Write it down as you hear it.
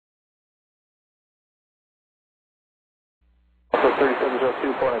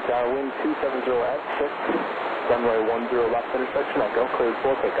3702, pulling a tower, wind 270 at 6, runway 10 left intersection, echo, cleared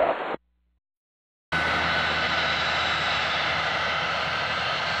for takeoff.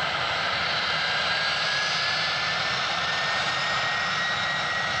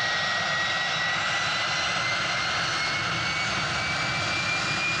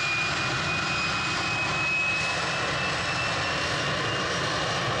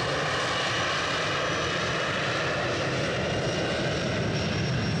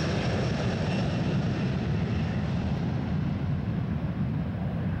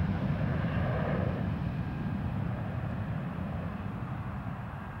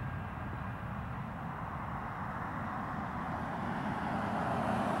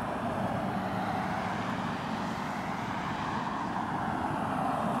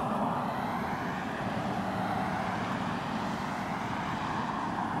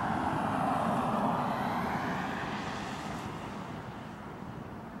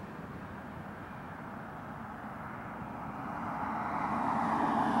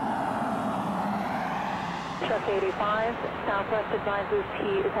 Truck 85, Southwest advises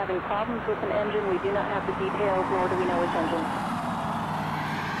he is having problems with an engine. We do not have the details, nor do we know which engine.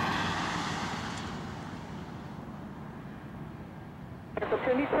 So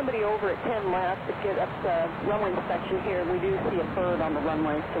we need somebody over at 10 left to get up the runway inspection here. We do see a bird on the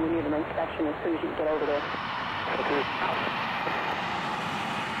runway, so we need an inspection as soon as you can get over there.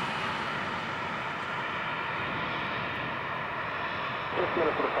 Just a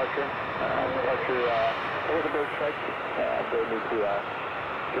minute for departure. There was a bird strike. So we need to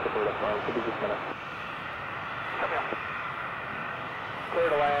get the bird up line. Could be just a minute. Come here. Clear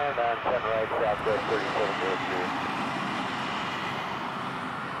to land on 10 right, southwest 3702.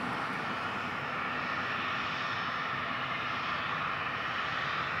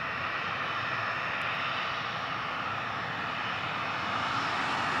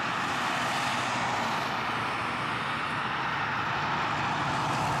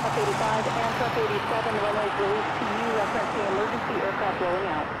 Truck 85 and Truck 87, the runway is released to you, referencing emergency aircraft rolling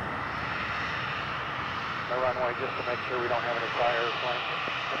out. The runway, just to make sure we don't have any fires flying.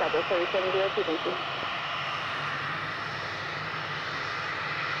 Southwest 3702, thank you.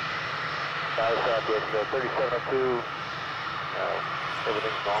 Southwest 3702,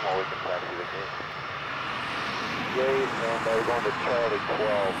 everything's normal, we can taxi the gate. Gate, and we're going to Charlie 12,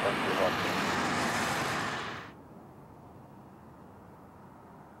 thank you.